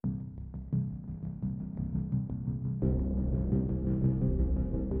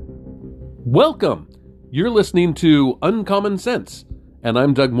Welcome! You're listening to Uncommon Sense, and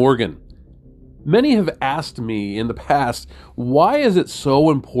I'm Doug Morgan. Many have asked me in the past, why is it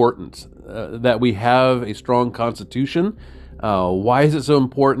so important that we have a strong constitution? Why is it so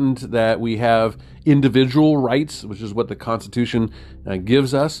important that we have individual rights, which is what the Constitution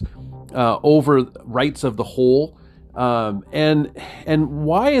gives us, over rights of the whole? And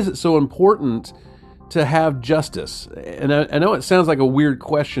why is it so important to have justice? And I know it sounds like a weird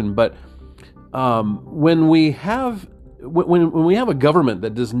question, but when we have a government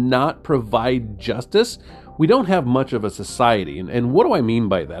that does not provide justice, we don't have much of a society. And what do I mean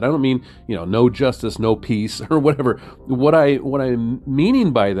by that? I don't mean, no justice, no peace, or whatever. What I'm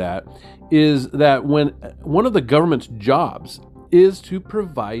meaning by that is that when one of the government's jobs is to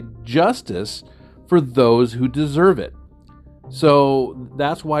provide justice for those who deserve it. So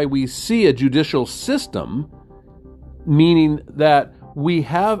that's why we see a judicial system, meaning that we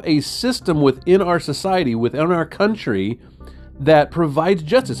have a system within our society, within our country, that provides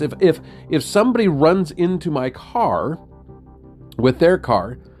justice. If somebody runs into my car with their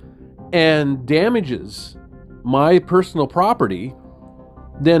car and damages my personal property,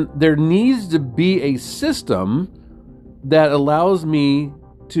 then there needs to be a system that allows me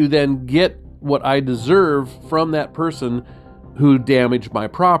to then get what I deserve from that person who damaged my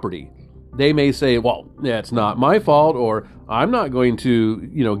property. They may say, well, it's not my fault, or I'm not going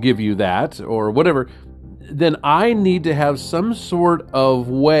to, give you that, or whatever. Then I need to have some sort of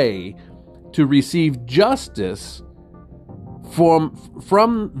way to receive justice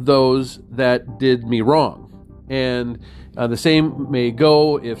from those that did me wrong. And the same may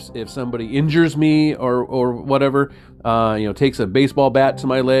go if somebody injures me or whatever, takes a baseball bat to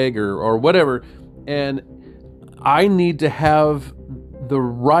my leg or whatever, and I need to have the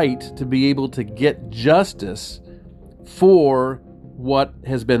right to be able to get justice for what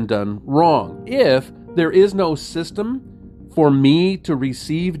has been done wrong. If there is no system for me to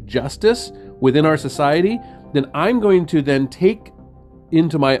receive justice within our society, then I'm going to then take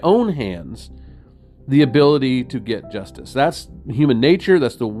into my own hands the ability to get justice. That's human nature.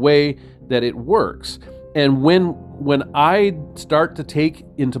 That's the way that it works. And when I start to take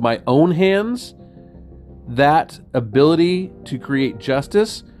into my own hands that ability to create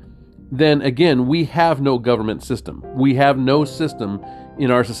justice, then again, we have no government system. We have no system in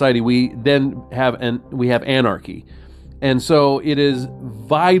our society. We then have anarchy. And so it is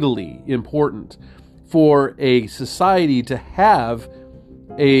vitally important for a society to have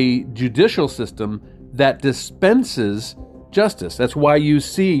a judicial system that dispenses justice. That's why you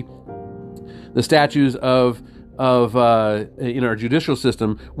see the statues of in our judicial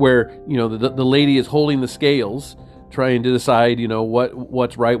system where the lady is holding the scales, trying to decide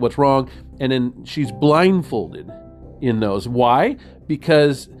what's right, what's wrong, and then she's blindfolded in those. Why?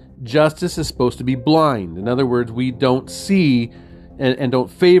 Because justice is supposed to be blind. In other words, we don't see and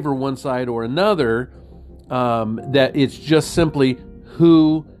don't favor one side or another. That it's just simply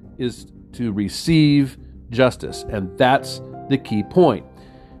who is to receive justice, and that's the key point.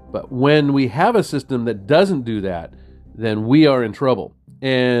 But when we have a system that doesn't do that, then we are in trouble.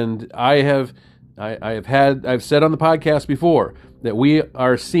 And I've said on the podcast before that we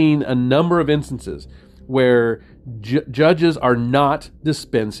are seeing a number of instances where judges are not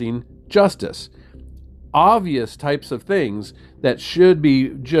dispensing justice. Obvious types of things that should be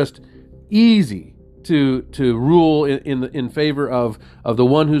just easy to rule in favor of the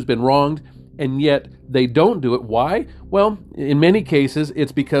one who's been wronged, and yet they don't do it. Why? Well, in many cases,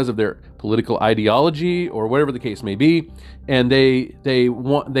 it's because of their political ideology or whatever the case may be, and they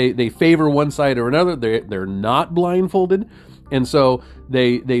favor one side or another. They're not blindfolded, and so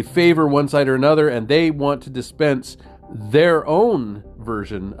they favor one side or another, and they want to dispense their own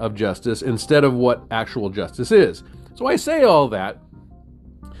version of justice instead of what actual justice is. So I say all that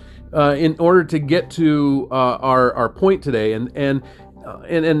in order to get to our point today, and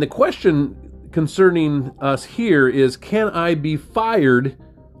the question concerning us here is, can I be fired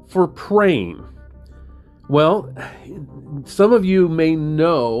for praying? Well, some of you may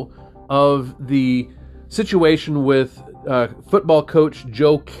know of the situation with football coach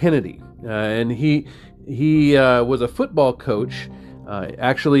Joe Kennedy, and he was a football coach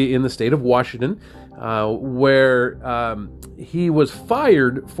actually in the state of Washington, where he was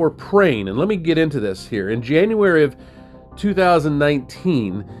fired for praying. And let me get into this here. In January of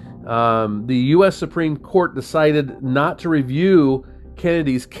 2019, the U.S. Supreme Court decided not to review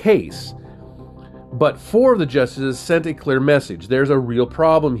Kennedy's case, but 4 of the justices sent a clear message. There's a real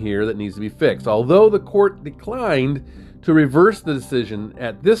problem here that needs to be fixed. Although the court declined to reverse the decision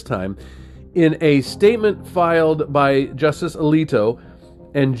at this time, in a statement filed by Justice Alito,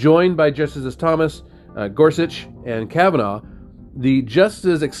 And joined by Justices Thomas, Gorsuch, and Kavanaugh, the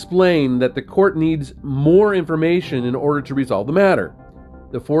justices explained that the court needs more information in order to resolve the matter.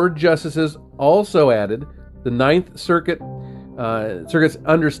 The 4 justices also added the Ninth Circuit's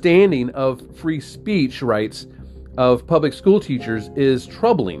understanding of free speech rights of public school teachers is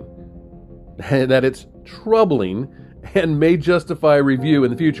troubling, that it's troubling and may justify review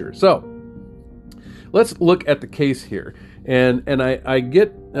in the future. So let's look at the case here. And I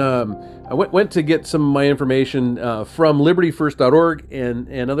went to get some of my information from libertyfirst.org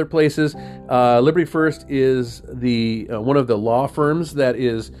and other places. Liberty First is the one of the law firms that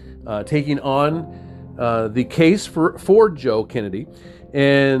is taking on the case for Joe Kennedy,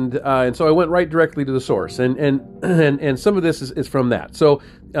 and so I went right directly to the source, and some of this is from that. So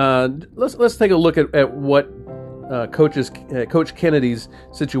let's take a look at what Coach Kennedy's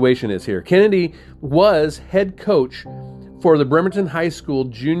situation is here. Kennedy was head coach for the Bremerton High School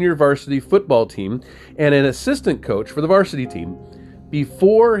junior varsity football team and an assistant coach for the varsity team.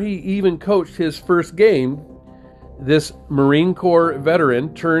 Before he even coached his first game, this Marine Corps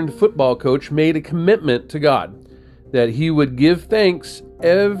veteran turned football coach made a commitment to God that he would give thanks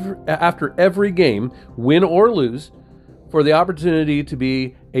after every game, win or lose, for the opportunity to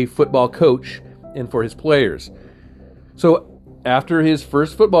be a football coach and for his players. So after his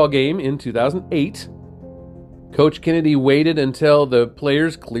first football game in 2008, Coach Kennedy waited until the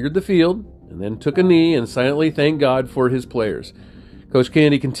players cleared the field and then took a knee and silently thanked God for his players. Coach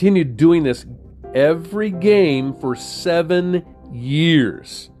Kennedy continued doing this every game for 7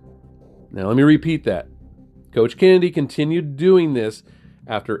 years. Now, let me repeat that. Coach Kennedy continued doing this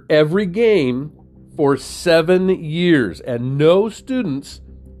after every game for 7 years, and no students,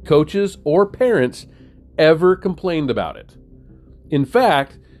 coaches, or parents ever complained about it. In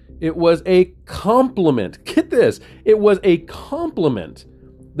fact, it was a compliment. Get this. It was a compliment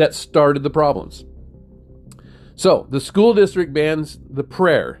that started the problems. So, the school district bans the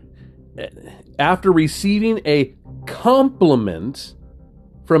prayer after receiving a compliment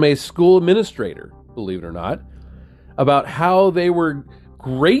from a school administrator, believe it or not, about how they were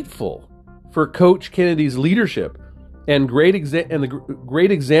grateful for Coach Kennedy's leadership and the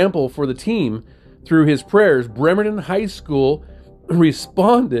great example for the team through his prayers. Bremerton High School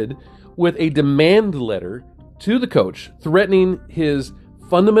responded with a demand letter to the coach threatening his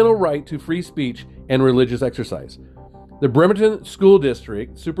fundamental right to free speech and religious exercise. The Bremerton School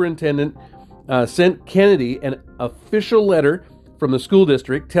District superintendent sent Kennedy an official letter from the school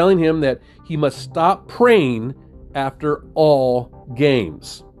district telling him that he must stop praying after all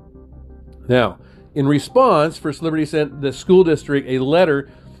games. Now, in response, First Liberty sent the school district a letter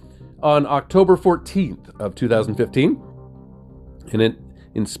on October 14th of 2015, and it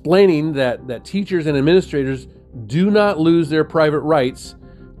explaining that teachers and administrators do not lose their private rights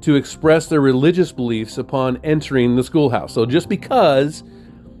to express their religious beliefs upon entering the schoolhouse. So just because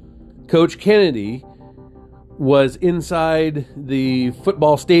Coach Kennedy was inside the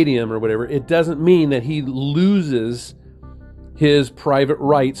football stadium or whatever, it doesn't mean that he loses his private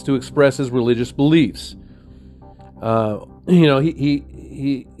rights to express his religious beliefs.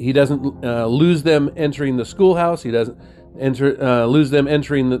 He doesn't lose them entering the schoolhouse. He doesn't lose them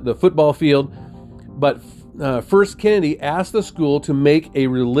entering the football field. But first, Kennedy asked the school to make a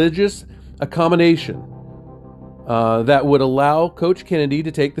religious accommodation that would allow Coach Kennedy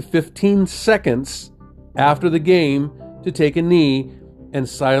to take the 15 seconds after the game to take a knee and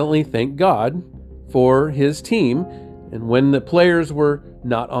silently thank God for his team and when the players were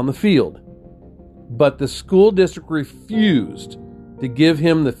not on the field. But the school district refused to give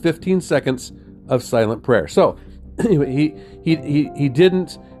him the 15 seconds of silent prayer. So he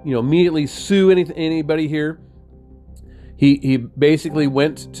didn't immediately sue anybody here. He basically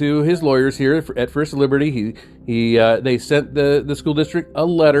went to his lawyers here at First Liberty. They sent the school district a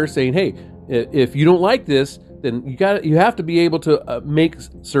letter saying, hey, if you don't like this, then you have to be able to make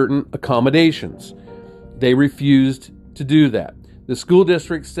certain accommodations. They refused to do that. The school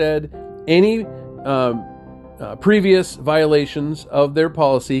district said any previous violations of their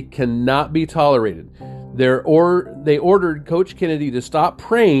policy cannot be tolerated. They ordered Coach Kennedy to stop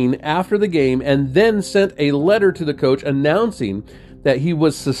praying after the game and then sent a letter to the coach announcing that he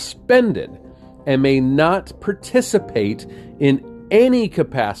was suspended and may not participate in any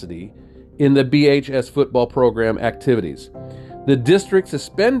capacity in the BHS football program activities. The district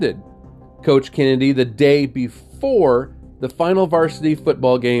suspended Coach Kennedy the day before the final varsity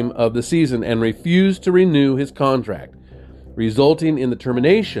football game of the season and refused to renew his contract, resulting in the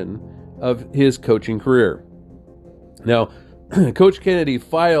termination of his coaching career. Now, Coach Kennedy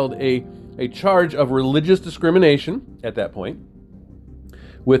filed a charge of religious discrimination at that point.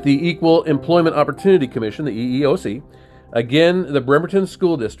 With the Equal Employment Opportunity Commission, the EEOC, again, the Bremerton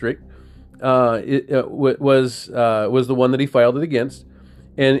School District was the one that he filed it against.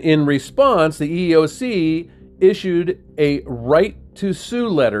 And in response, the EEOC issued a right to sue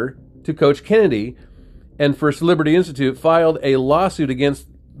letter to Coach Kennedy, and First Liberty Institute filed a lawsuit against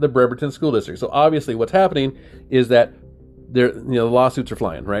the Bremerton School District. So obviously what's happening is that the lawsuits are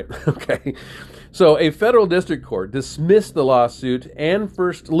flying, right? Okay. So a federal district court dismissed the lawsuit, and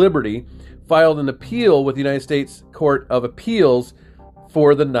First Liberty filed an appeal with the United States Court of Appeals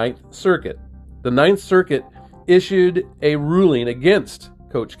for the Ninth Circuit. The Ninth Circuit issued a ruling against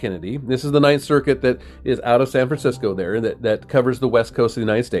Coach Kennedy. This is the Ninth Circuit that is out of San Francisco there, that covers the west coast of the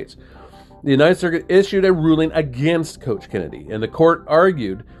United States. The Ninth Circuit issued a ruling against Coach Kennedy, and the court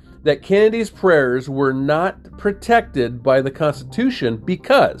argued that Kennedy's prayers were not protected by the Constitution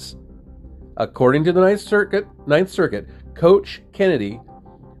because, according to the Ninth Circuit, Coach Kennedy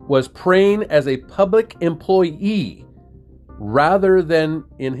was praying as a public employee rather than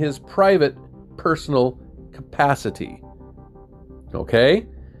in his private personal capacity. Okay?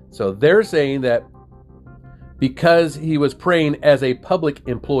 So they're saying that because he was praying as a public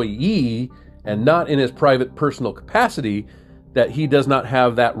employee and not in his private personal capacity, that he does not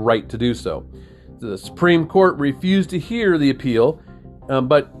have that right to do so. The Supreme Court refused to hear the appeal,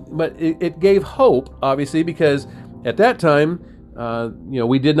 but it gave hope, obviously, because at that time,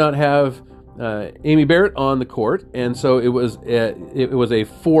 we did not have Amy Barrett on the court, and so it was a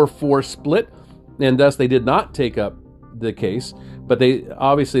 4-4 split, and thus they did not take up the case. But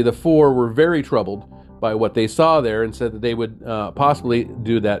the four were very troubled by what they saw there and said that they would possibly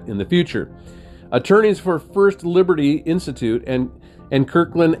do that in the future. Attorneys for First Liberty Institute and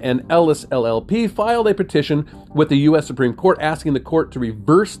Kirkland and Ellis LLP filed a petition with the U.S. Supreme Court asking the court to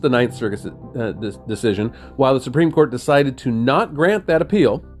reverse the Ninth Circuit's decision, while the Supreme Court decided to not grant that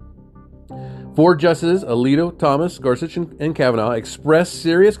appeal. Four justices, Alito, Thomas, Gorsuch, and Kavanaugh, expressed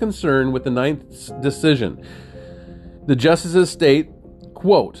serious concern with the Ninth's decision. The justices state,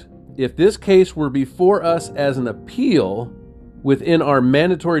 quote, "If this case were before us as an appeal within our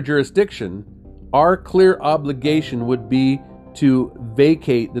mandatory jurisdiction, our clear obligation would be to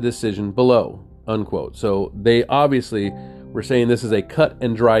vacate the decision below," unquote. So they obviously were saying this is a cut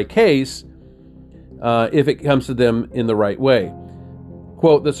and dry case if it comes to them in the right way.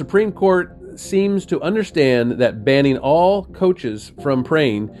 Quote, "The Supreme Court seems to understand that banning all coaches from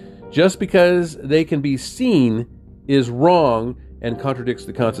praying just because they can be seen is wrong and contradicts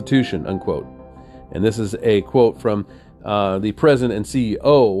the Constitution," unquote. And this is a quote from the president and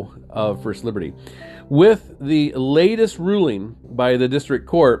CEO of First Liberty. With the latest ruling by the district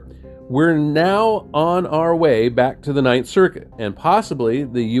court, we're now on our way back to the Ninth Circuit and possibly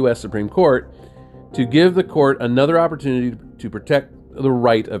the U.S. Supreme Court to give the court another opportunity to protect the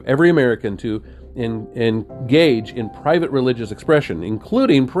right of every American to engage in private religious expression,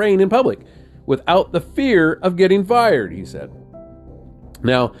 including praying in public, without the fear of getting fired, he said.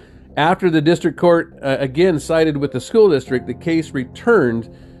 Now, after the district court again sided with the school district, the case returned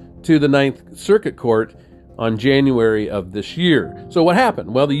to the Ninth Circuit Court on January of this year. So what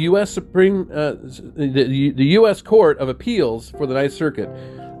happened? Well, the U.S. the U.S. Court of Appeals for the Ninth Circuit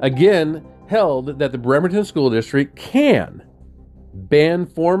again held that the Bremerton School District can ban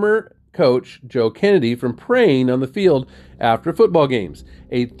former coach Joe Kennedy from praying on the field after football games.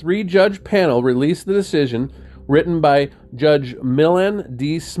 A 3-judge panel released the decision written by Judge Millen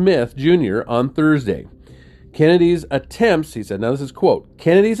D. Smith, Jr. on Thursday. Kennedy's attempts, he said, now this is quote,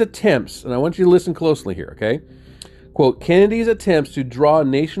 Kennedy's attempts, and I want you to listen closely here, okay? Quote, Kennedy's attempts to draw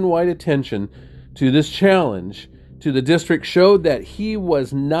nationwide attention to this challenge to the district showed that he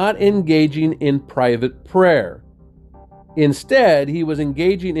was not engaging in private prayer. Instead, he was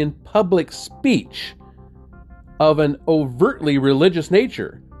engaging in public speech of an overtly religious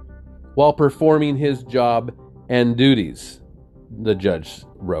nature while performing his job and duties, the judge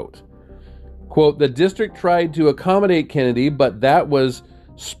wrote. Quote, the district tried to accommodate Kennedy, but that was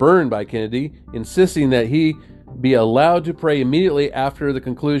spurned by Kennedy, insisting that he be allowed to pray immediately after the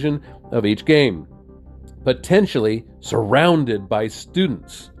conclusion of each game, potentially surrounded by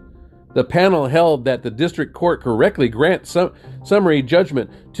students. The panel held that the district court correctly grant summary judgment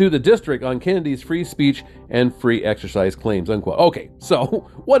to the district on Kennedy's free speech and free exercise claims, unquote. Okay, so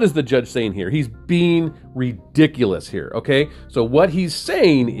what is the judge saying here? He's being ridiculous here, okay? So what he's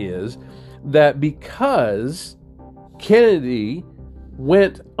saying is that because Kennedy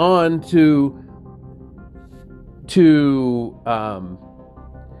went on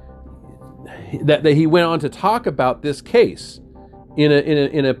that he went on to talk about this case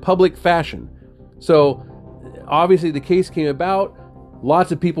in a public fashion. So obviously the case came about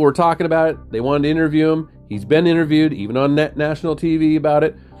Lots of people were talking about it. They wanted to interview him. He's been interviewed, even on national TV about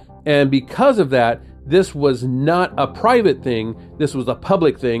it. And because of that, this was not a private thing. This was a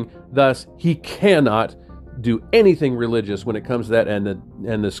public thing. Thus, he cannot do anything religious when it comes to that.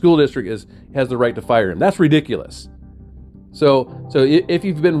 And the school district has the right to fire him. That's ridiculous. So if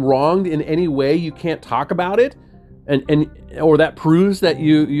you've been wronged in any way, you can't talk about it, or that proves that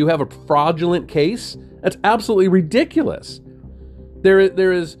you have a fraudulent case. That's absolutely ridiculous. There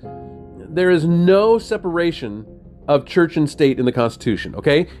is no separation of church and state in the Constitution.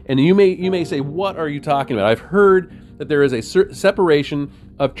 Okay, and you may say, what are you talking about? I've heard that there is a separation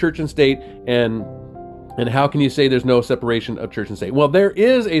of church and state, and how can you say there's no separation of church and state? Well, there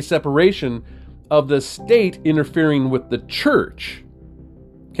is a separation of the state interfering with the church.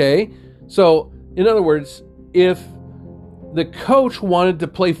 Okay? So, in other words, if the coach wanted to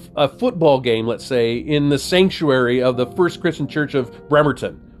play a football game, let's say, in the sanctuary of the First Christian Church of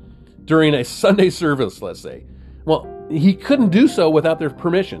Bremerton during a Sunday service, let's say, well, he couldn't do so without their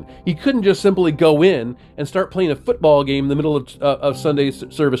permission. He couldn't just simply go in and start playing a football game in the middle of Sunday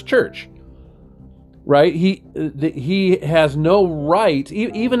service church. Right? He has no right,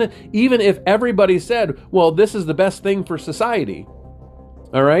 even if everybody said, well, this is the best thing for society.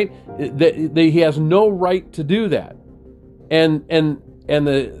 All right? He has no right to do that. And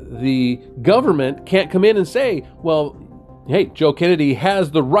the government can't come in and say, well, hey, Joe Kennedy has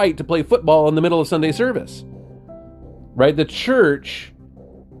the right to play football in the middle of Sunday service. Right? The church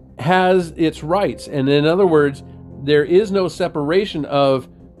has its rights. And in other words, there is no separation of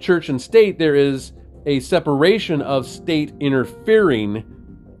church and state. There is a separation of state interfering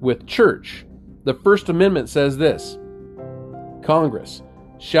with church. The First Amendment says this: Congress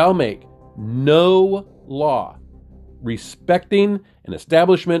shall make no law respecting an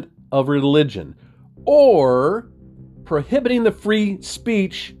establishment of religion or prohibiting the free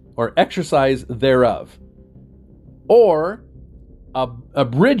speech or exercise thereof, or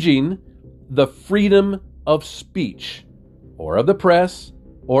abridging the freedom of speech or of the press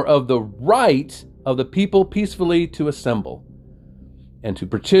or of the right of the people peacefully to assemble and to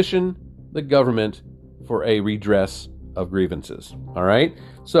petition the government for a redress of grievances. All right?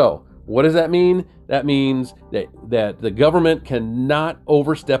 So, what does that mean? That means that the government cannot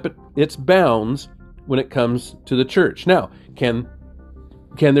overstep its bounds when it comes to the church. Now, can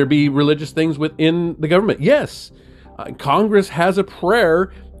there be religious things within the government? Yes. Congress has a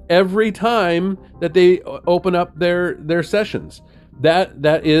prayer every time that they open up their sessions.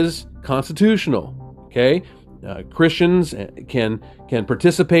 That is constitutional. Okay, Christians can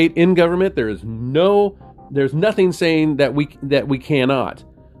participate in government. There's nothing saying that we cannot.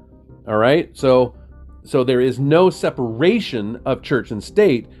 All right, so there is no separation of church and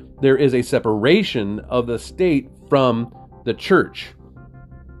state. There is a separation of the state from the church.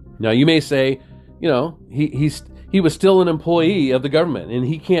 Now you may say, he was still an employee of the government, and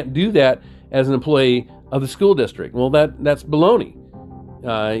he can't do that as an employee of the school district. Well, that's baloney.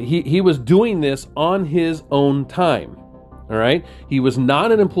 He was doing this on his own time. All right, he was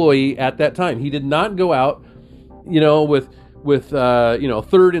not an employee at that time. He did not go out, with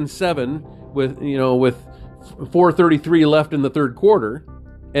 3rd and 7, with 4:33 left in the third quarter,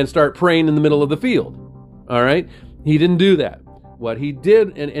 and start praying in the middle of the field. All right, he didn't do that. What he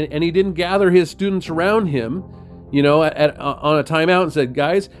did, and he didn't gather his students around him, on a timeout and said,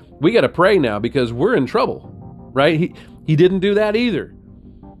 guys, we got to pray now because we're in trouble. Right? He didn't do that either.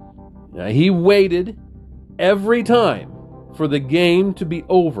 Now, he waited every time for the game to be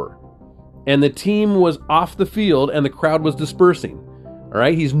over, and the team was off the field and the crowd was dispersing. All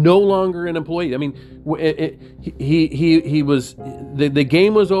right, he's no longer an employee. I mean, he was. The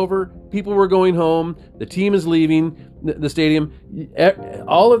game was over. People were going home. The team is leaving the stadium.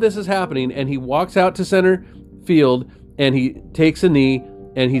 All of this is happening, and he walks out to center field and he takes a knee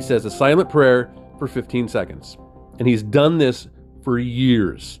and he says a silent prayer for 15 seconds. And he's done this for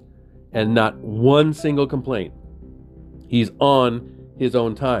years, and not one single complaint. He's on his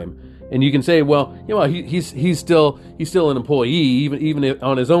own time. And you can say, well, he's still an employee even if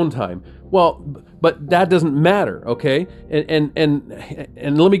on his own time. Well, but that doesn't matter, okay? And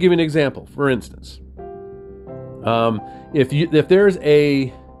let me give you an example. For instance, if there's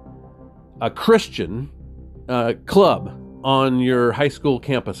a Christian club on your high school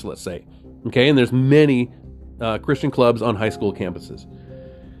campus, let's say, okay, and there's many Christian clubs on high school campuses.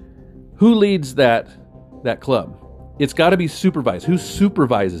 Who leads that club? It's got to be supervised. Who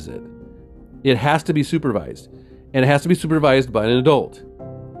supervises it? It has to be supervised. And it has to be supervised by an adult.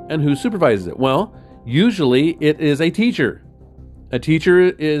 And who supervises it? Well, usually it is a teacher. A teacher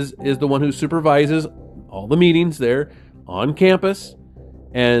is the one who supervises all the meetings there on campus.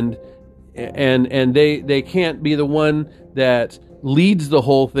 and they can't be the one that leads the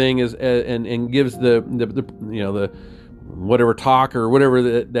whole thing and gives the whatever talk or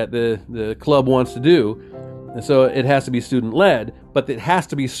whatever that the club wants to do. And so it has to be student led, but it has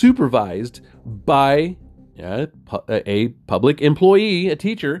to be supervised by a public employee, a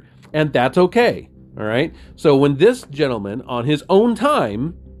teacher, and that's okay. All right. So when this gentleman on his own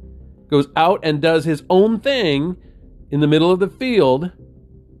time goes out and does his own thing in the middle of the field,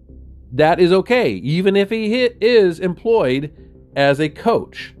 that is okay, even if he is employed as a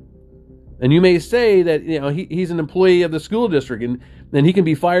coach. And you may say that he's an employee of the school district, and he can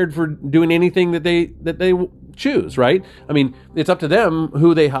be fired for doing anything that they choose, right? I mean, it's up to them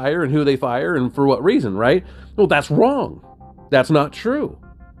who they hire and who they fire and for what reason, right? Well, that's wrong. That's not true.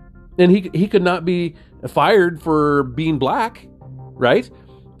 And he could not be fired for being black, right?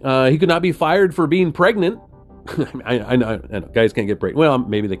 He could not be fired for being pregnant. I know guys can't get pregnant. Well,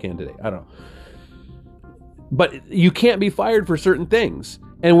 maybe they can today. I don't know. But you can't be fired for certain things.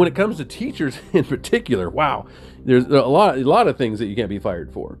 And when it comes to teachers in particular, wow, there's a lot of things that you can't be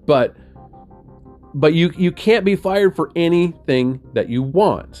fired for. But you can't be fired for anything that you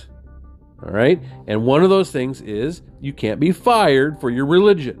want. All right? And one of those things is you can't be fired for your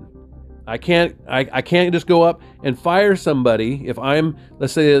religion. I can't just go up and fire somebody if I'm,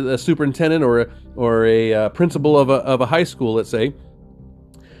 let's say, a superintendent or a principal of a high school, let's say,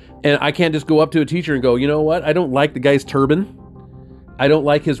 and I can't just go up to a teacher and go, you know what? I don't like the guy's turban. I don't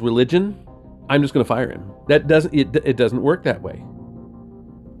like his religion. I'm just going to fire him. It doesn't work that way.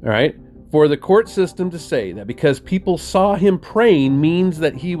 All right? For the court system to say that because people saw him praying means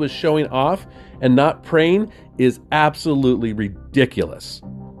that he was showing off and not praying is absolutely ridiculous.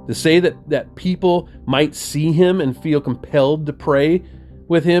 To say that people might see him and feel compelled to pray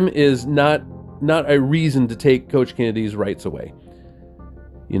with him is not a reason to take Coach Kennedy's rights away.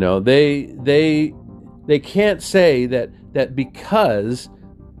 They can't say that because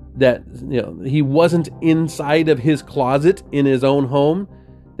that he wasn't inside of his closet in his own home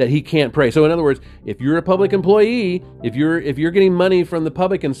that he can't pray. So in other words, if you're a public employee, if you're getting money from the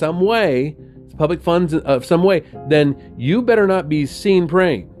public in some way, public funds of some way, then you better not be seen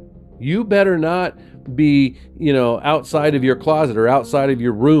praying. You better not be, outside of your closet or outside of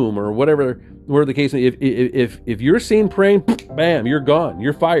your room or whatever the case may be. If you're seen praying, bam, you're gone.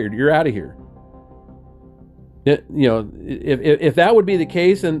 You're fired. You're out of here. If that would be the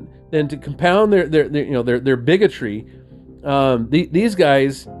case, and then to compound their bigotry, these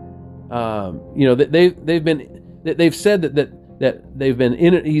guys, they've said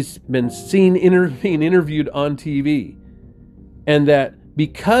that he's been seen being interviewed on TV, and that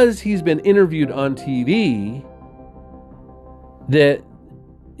because he's been interviewed on TV, that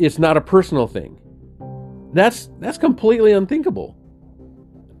it's not a personal thing. That's completely unthinkable.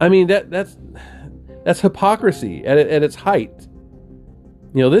 I mean, that's hypocrisy at its height.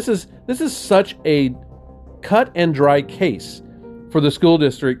 This is such a cut and dry case for the school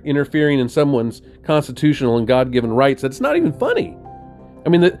district interfering in someone's constitutional and God-given rights. That's not even funny. I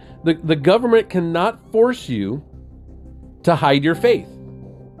mean, the government cannot force you to hide your faith.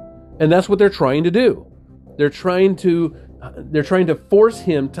 And that's what they're trying to do. They're trying to force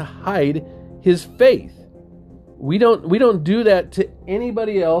him to hide his faith. We don't do that to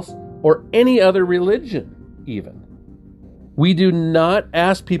anybody else or any other religion even. We do not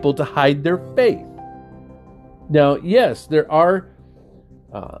ask people to hide their faith. Now, yes, there are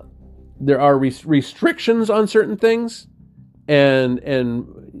restrictions on certain things, and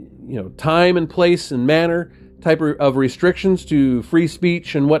time and place and manner type of restrictions to free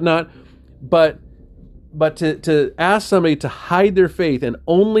speech and whatnot, but to ask somebody to hide their faith and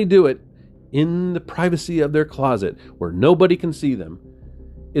only do it in the privacy of their closet where nobody can see them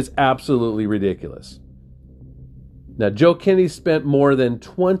is absolutely ridiculous. Now, Joe Kennedy spent more than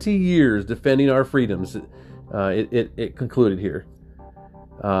 20 years defending our freedoms. It concluded here.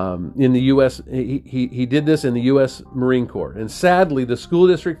 In the U.S., he did this in the U.S. Marine Corps. And sadly, the school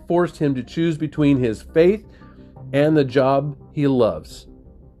district forced him to choose between his faith and the job he loves.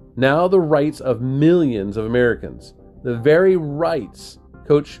 Now the rights of millions of Americans, the very rights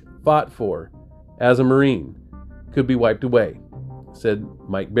Coach fought for as a Marine, could be wiped away, said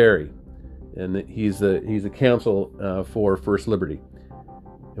Mike Berry. And he's a counsel for First Liberty.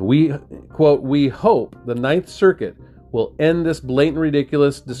 And we, quote, "We hope the Ninth Circuit will end this blatant,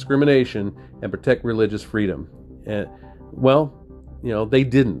 ridiculous discrimination and protect religious freedom." And, well, they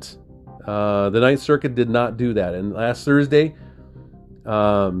didn't. The Ninth Circuit did not do that. And last Thursday,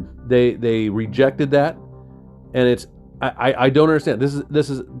 they rejected that. And I don't understand. This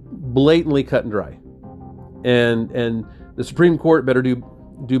is blatantly cut and dry. And the Supreme Court better do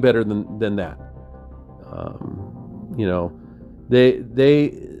do better than that.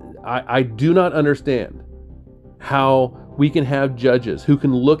 I do not understand how we can have judges who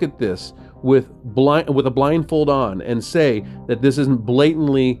can look at this with a blindfold on and say that this isn't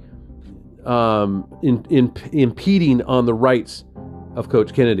blatantly impeding on the rights of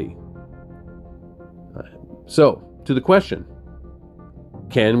Coach Kennedy. So, to the question,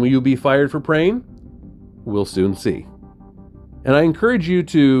 can you be fired for praying? We'll soon see. And I encourage you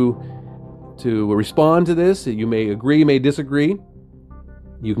to respond to this. You may agree, may disagree.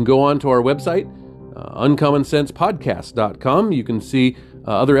 You can go on to our website, uncommonsensepodcast.com. You can see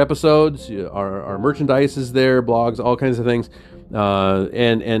other episodes. Our merchandise is there, blogs, all kinds of things.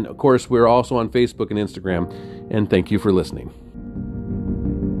 And of course, we're also on Facebook and Instagram. And thank you for listening.